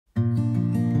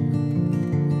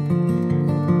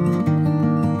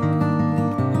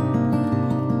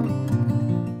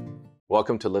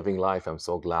Welcome to Living Life. I'm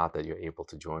so glad that you're able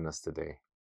to join us today.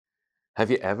 Have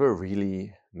you ever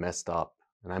really messed up?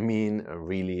 And I mean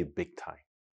really big time.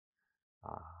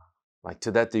 Uh, like to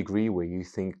that degree where you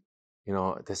think,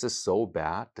 this is so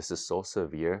bad, this is so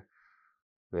severe,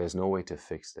 there's no way to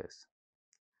fix this.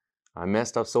 I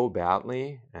messed up so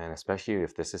badly, and especially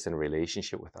if this is in a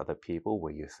relationship with other people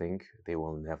where you think they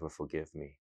will never forgive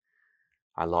me.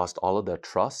 I lost all of their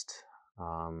trust.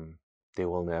 They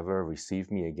will never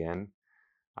receive me again.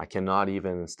 I cannot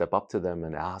even step up to them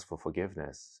and ask for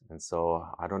forgiveness. And so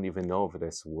I don't even know if it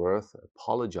is worth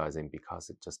apologizing because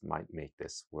it just might make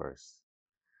this worse.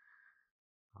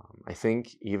 I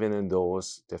think even in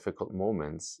those difficult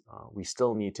moments, we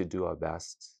still need to do our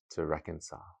best to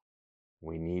reconcile.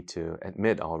 We need to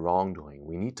admit our wrongdoing.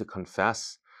 We need to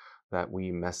confess that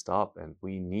we messed up, and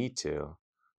we need to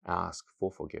ask for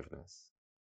forgiveness.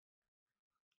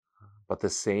 But the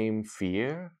same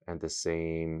fear and the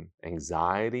same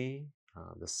anxiety,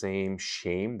 the same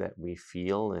shame that we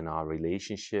feel in our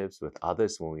relationships with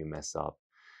others when we mess up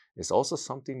is also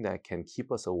something that can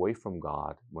keep us away from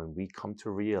God when we come to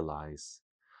realize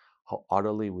how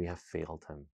utterly we have failed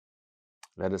Him.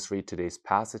 Let us read today's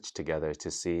passage together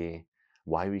to see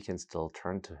why we can still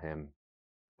turn to Him,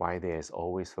 why there is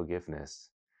always forgiveness,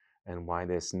 and why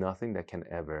there's nothing that can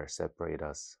ever separate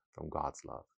us from God's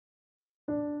love.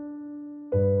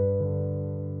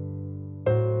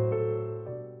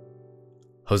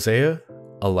 Hosea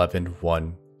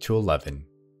 11:1-11.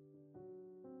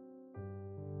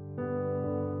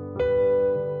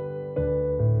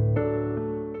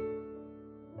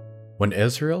 When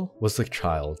Israel was a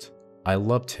child, I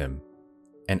loved him,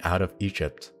 and out of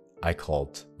Egypt I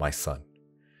called my son.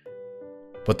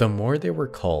 But the more they were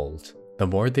called, the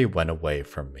more they went away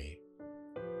from me.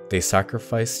 They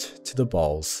sacrificed to the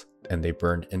Baals, and they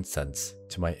burned incense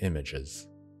to my images.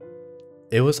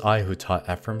 It was I who taught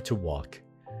Ephraim to walk,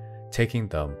 taking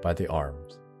them by the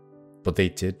arms, but they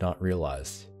did not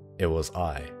realize it was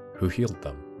I who healed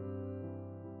them.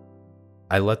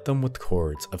 I led them with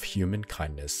cords of human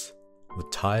kindness,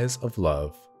 with ties of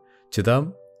love. To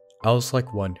them, I was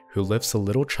like one who lifts a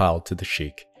little child to the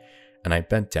sheik, and I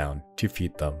bent down to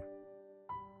feed them.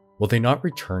 Will they not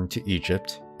return to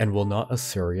Egypt, and will not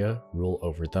Assyria rule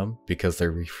over them because they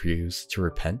refuse to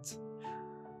repent?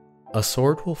 A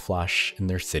sword will flash in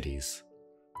their cities.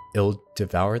 It will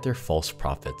devour their false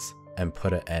prophets and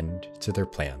put an end to their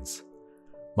plans.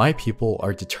 My people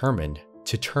are determined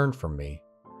to turn from me.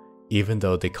 Even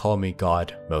though they call me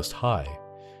God Most High,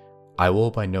 I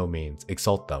will by no means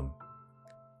exalt them.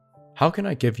 How can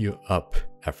I give you up,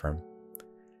 Ephraim?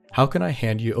 How can I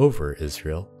hand you over,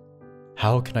 Israel?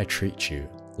 How can I treat you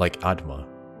like Admah?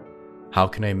 How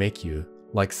can I make you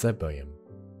like Zeboim?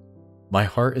 My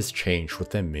heart is changed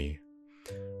within me.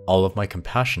 All of my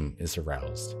compassion is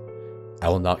aroused. I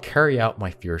will not carry out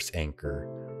my fierce anger,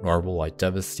 nor will I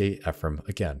devastate Ephraim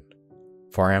again.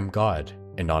 For I am God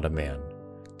and not a man,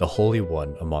 the Holy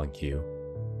One among you.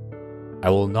 I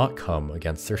will not come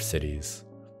against their cities.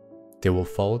 They will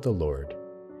follow the Lord.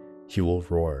 He will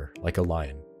roar like a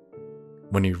lion.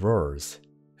 When he roars,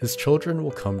 his children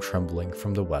will come trembling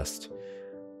from the west.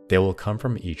 They will come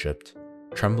from Egypt,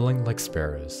 trembling like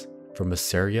sparrows, from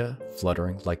Assyria,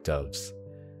 fluttering like doves.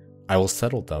 I will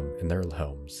settle them in their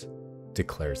homes,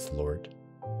 declares the Lord.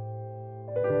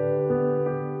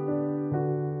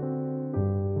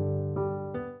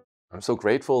 I'm so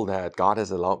grateful that God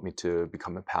has allowed me to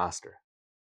become a pastor.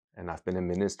 And I've been in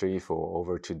ministry for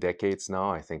over 2 decades now.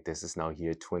 I think this is now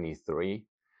year 23.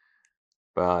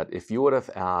 But if you would have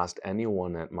asked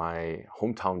anyone at my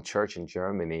hometown church in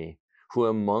Germany who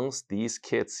amongst these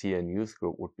kids here in youth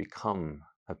group would become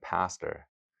a pastor,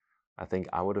 I think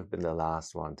I would have been the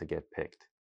last one to get picked.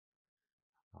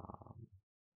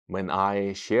 When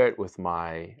I shared with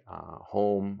my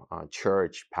home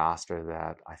church pastor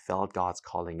that I felt God's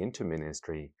calling into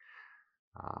ministry,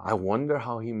 I wonder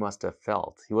how he must have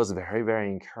felt. He was very, very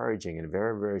encouraging and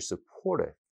very, very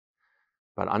supportive.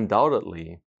 But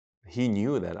undoubtedly, he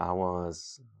knew that I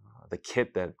was the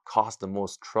kid that caused the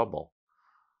most trouble,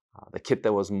 the kid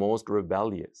that was most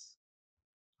rebellious,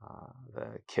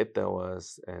 the kid that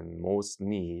was in most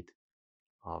need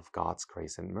of God's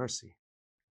grace and mercy.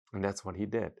 And that's what he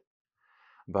did.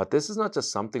 But this is not just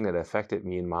something that affected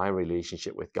me in my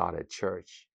relationship with God at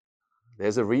church.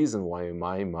 There's a reason why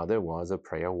my mother was a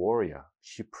prayer warrior.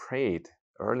 She prayed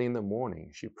early in the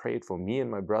morning. She prayed for me and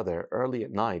my brother early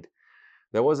at night.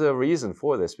 There was a reason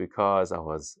for this because I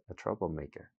was a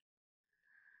troublemaker.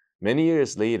 Many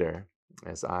years later,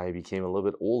 as I became a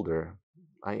little bit older,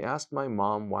 I asked my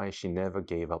mom why she never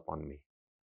gave up on me.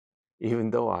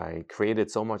 even though I created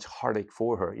so much heartache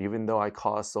for her, even though I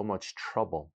caused so much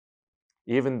trouble,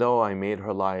 even though I made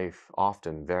her life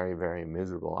often very, very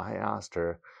miserable, I asked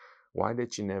her, why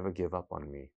did you never give up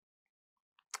on me?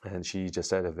 And she just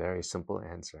said a very simple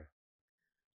answer.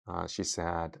 She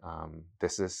said,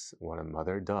 this is what a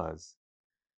mother does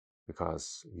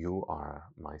because you are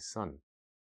my son.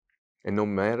 And no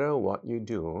matter what you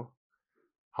do,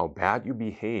 how bad you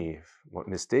behave, what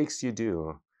mistakes you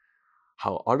do,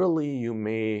 how utterly you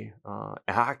may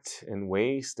act in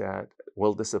ways that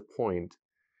will disappoint,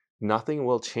 nothing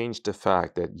will change the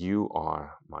fact that you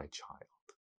are my child.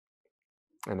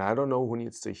 And I don't know who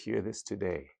needs to hear this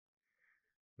today.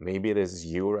 Maybe it is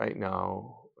you right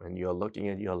now, and you're looking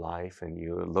at your life and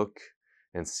you look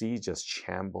and see just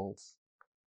shambles.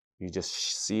 You just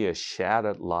see a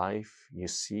shattered life. You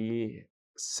see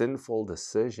sinful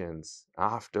decisions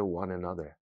after one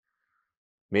another.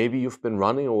 Maybe you've been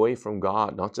running away from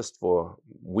God, not just for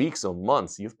weeks or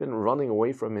months. You've been running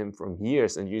away from Him for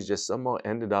years, and you just somehow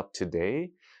ended up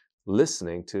today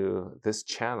listening to this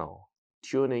channel,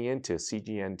 tuning into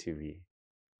CGN TV.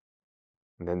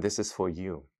 And then this is for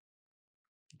you.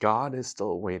 God is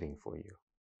still waiting for you.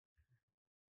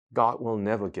 God will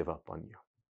never give up on you.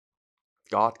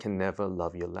 God can never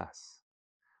love you less.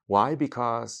 Why?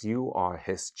 Because you are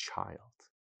His child.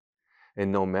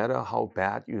 And no matter how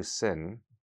bad you sin,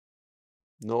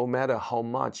 no matter how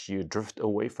much you drift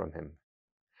away from Him,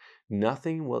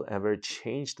 nothing will ever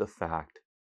change the fact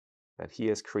that He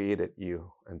has created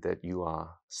you and that you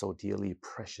are so dearly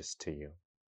precious to you.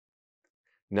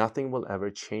 Nothing will ever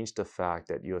change the fact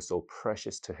that you are so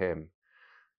precious to Him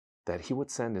that He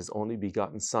would send His only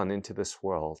begotten Son into this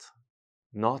world,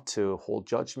 not to hold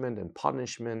judgment and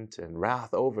punishment and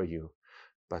wrath over you,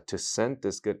 but to send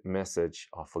this good message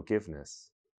of forgiveness,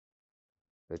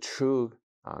 the true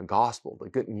gospel, the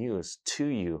good news to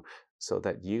you, so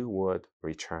that you would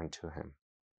return to Him.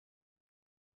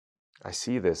 I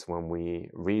see this when we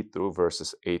read through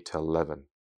verses 8 to 11.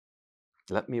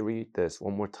 Let me read this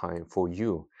one more time for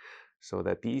you, so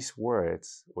that these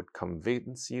words would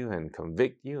convince you and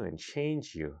convict you and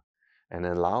change you and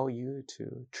allow you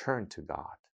to turn to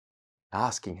God,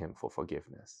 asking Him for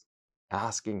forgiveness,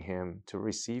 asking Him to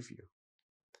receive you.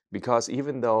 Because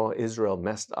even though Israel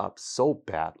messed up so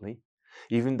badly,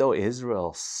 even though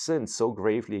Israel sinned so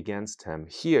gravely against Him,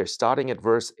 here, starting at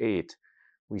verse 8,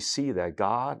 we see that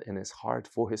God in His heart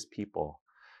for His people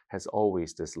has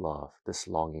always this love, this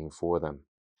longing for them.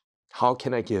 How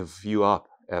can I give you up,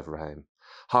 Abraham?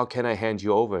 How can I hand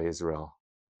you over, Israel?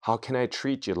 How can I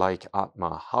treat you like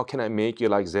Atma? How can I make you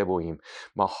like Zeboim?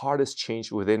 My heart is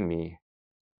changed within me.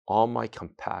 All my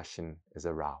compassion is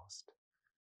aroused.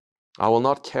 I will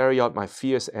not carry out my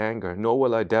fierce anger, nor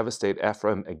will I devastate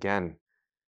Ephraim again.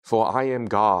 For I am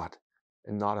God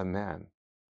and not a man.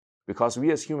 Because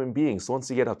we as human beings, once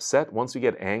we get upset, once we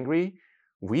get angry,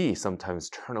 we sometimes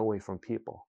turn away from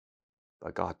people.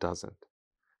 But God doesn't.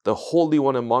 The Holy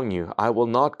One among you, I will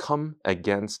not come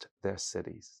against their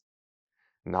cities.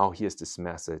 Now here's this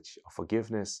message of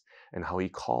forgiveness and how He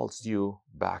calls you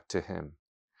back to Him.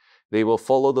 They will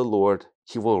follow the Lord.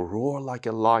 He will roar like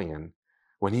a lion.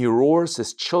 When He roars,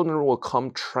 His children will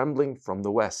come trembling from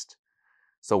the west.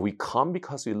 So we come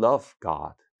because we love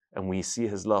God and we see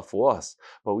His love for us,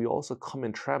 but we also come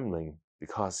in trembling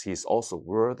because He is also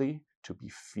worthy to be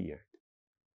feared.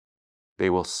 They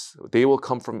will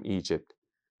come from Egypt,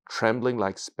 trembling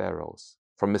like sparrows,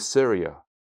 from Assyria,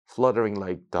 fluttering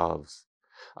like doves.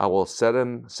 I will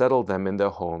settle them in their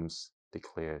homes,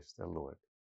 declares the Lord.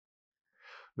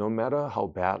 No matter how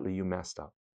badly you messed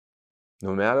up,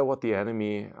 no matter what the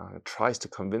enemy tries to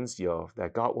convince you of,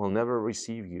 that God will never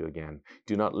receive you again,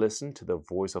 do not listen to the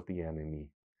voice of the enemy,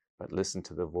 but listen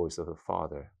to the voice of the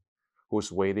Father,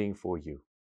 who's waiting for you,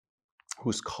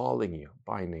 who's calling you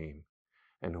by name,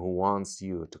 and who wants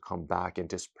you to come back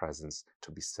into His presence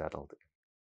to be settled.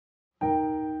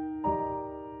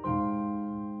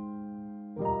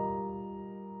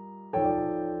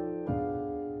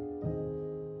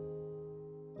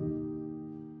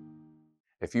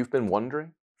 If you've been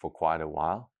wondering for quite a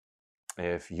while,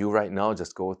 if you right now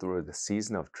just go through the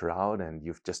season of drought and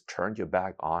you've just turned your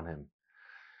back on Him,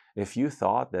 if you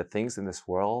thought that things in this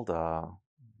world are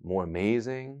more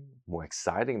amazing, more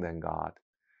exciting than God,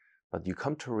 but you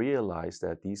come to realize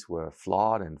that these were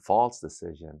flawed and false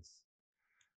decisions,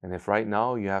 and if right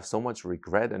now you have so much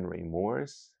regret and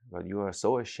remorse, but you are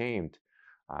so ashamed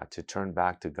to turn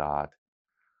back to God,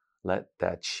 let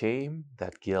that shame,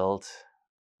 that guilt,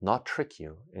 not trick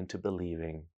you into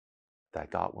believing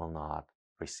that God will not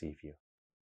receive you.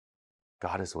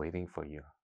 God is waiting for you.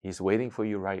 He's waiting for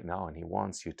you right now, and He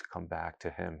wants you to come back to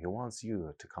Him. He wants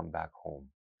you to come back home.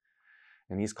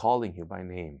 And He's calling you by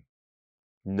name,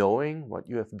 knowing what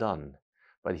you have done,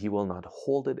 but He will not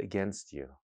hold it against you.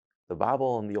 The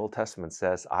Bible in the Old Testament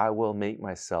says, I will make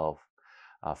myself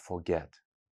forget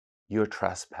your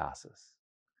trespasses.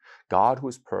 God, who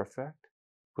is perfect,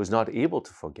 who is not able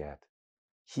to forget,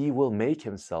 He will make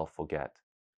Himself forget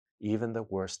even the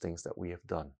worst things that we have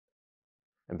done.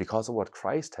 And because of what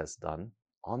Christ has done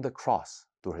on the cross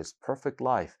through His perfect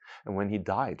life, and when He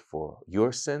died for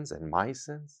your sins and my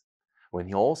sins, when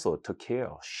He also took care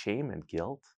of shame and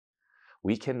guilt,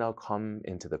 we can now come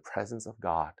into the presence of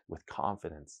God with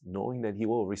confidence, knowing that He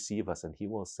will receive us and He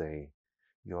will say,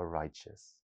 you're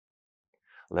righteous.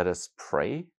 Let us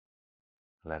pray.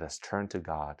 Let us turn to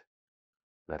God.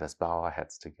 Let us bow our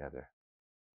heads together.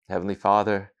 Heavenly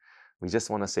Father, we just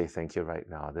want to say thank you right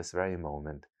now, this very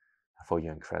moment, for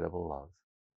your incredible love.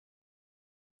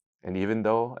 And even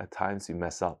though at times we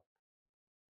mess up,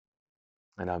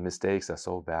 and our mistakes are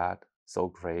so bad, so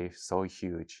grave, so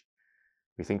huge,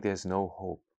 we think there's no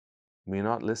hope. We're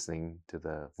not listening to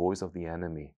the voice of the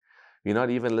enemy. We're not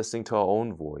even listening to our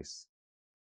own voice.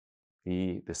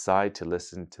 We decide to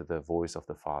listen to the voice of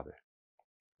the Father.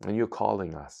 And you're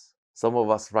calling us. Some of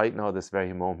us right now, this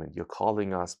very moment, you're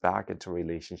calling us back into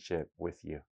relationship with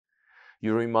you.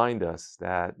 You remind us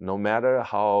that no matter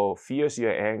how fierce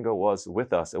your anger was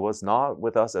with us, it was not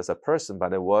with us as a person,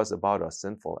 but it was about our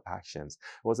sinful actions.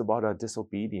 It was about our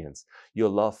disobedience. Your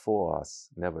love for us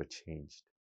never changed.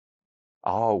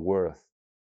 Our worth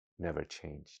never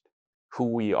changed. Who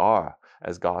we are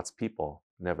as God's people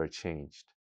never changed.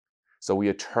 So we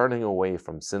are turning away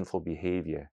from sinful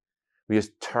behavior. We are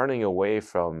turning away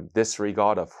from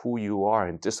disregard of who you are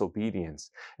and disobedience,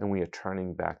 and we are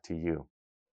turning back to you.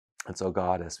 And so,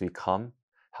 God, as we come,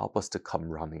 help us to come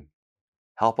running.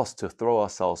 Help us to throw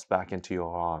ourselves back into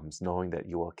your arms, knowing that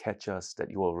you will catch us, that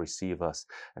you will receive us,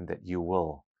 and that you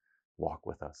will walk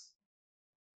with us.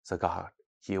 So, God,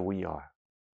 here we are,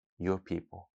 your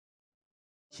people.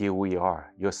 Here we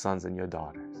are, your sons and your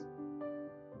daughters.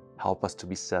 Help us to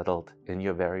be settled in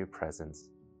your very presence.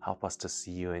 Help us to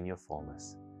see you in your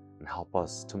fullness, and help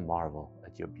us to marvel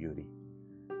at your beauty.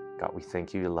 God, we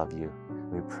thank you, we love you.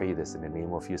 We pray this in the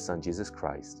name of your Son, Jesus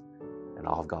Christ, and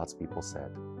all of God's people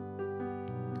said,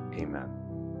 Amen.